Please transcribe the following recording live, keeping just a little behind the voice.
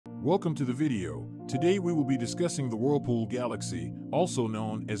Welcome to the video. Today we will be discussing the Whirlpool Galaxy, also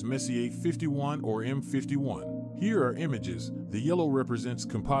known as Messier 51 or M51. Here are images. The yellow represents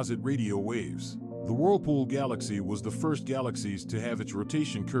composite radio waves. The Whirlpool Galaxy was the first galaxies to have its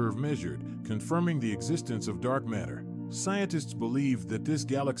rotation curve measured, confirming the existence of dark matter. Scientists believe that this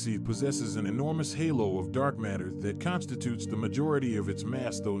galaxy possesses an enormous halo of dark matter that constitutes the majority of its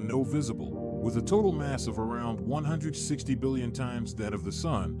mass, though no visible. With a total mass of around 160 billion times that of the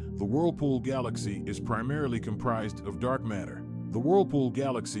Sun, the Whirlpool Galaxy is primarily comprised of dark matter. The Whirlpool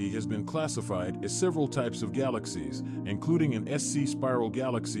Galaxy has been classified as several types of galaxies, including an SC spiral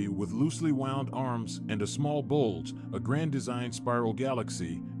galaxy with loosely wound arms and a small bulge, a grand design spiral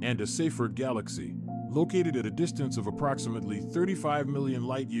galaxy, and a Seyfert galaxy. Located at a distance of approximately 35 million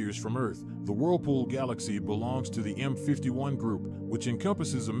light-years from Earth, the Whirlpool Galaxy belongs to the M51 group, which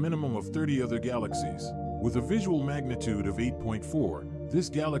encompasses a minimum of 30 other galaxies. With a visual magnitude of 8.4, this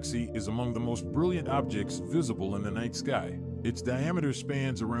galaxy is among the most brilliant objects visible in the night sky. Its diameter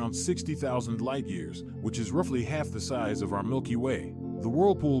spans around 60,000 light-years, which is roughly half the size of our Milky Way. The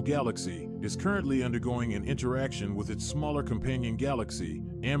Whirlpool Galaxy is currently undergoing an interaction with its smaller companion galaxy,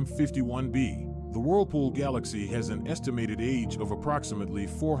 M51b. The Whirlpool Galaxy has an estimated age of approximately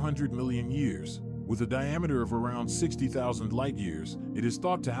 400 million years. With a diameter of around 60,000 light-years, it is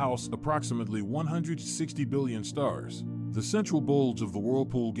thought to house approximately 160 billion stars. The central bulge of the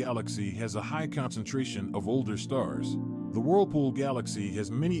Whirlpool Galaxy has a high concentration of older stars. The Whirlpool Galaxy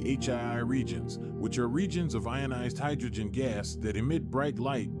has many HII regions, which are regions of ionized hydrogen gas that emit bright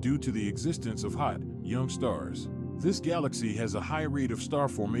light due to the existence of hot, young stars. This galaxy has a high rate of star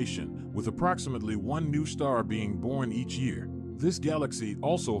formation, with approximately one new star being born each year. This galaxy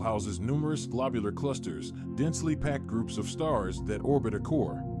also houses numerous globular clusters, densely packed groups of stars that orbit a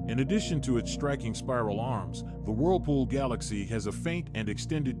core. In addition to its striking spiral arms, the Whirlpool Galaxy has a faint and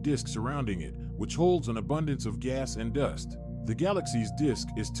extended disk surrounding it, which holds an abundance of gas and dust. The galaxy's disk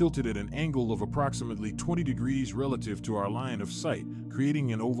is tilted at an angle of approximately 20 degrees relative to our line of sight,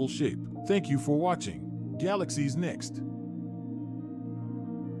 creating an oval shape. Thank you for watching. Galaxies next.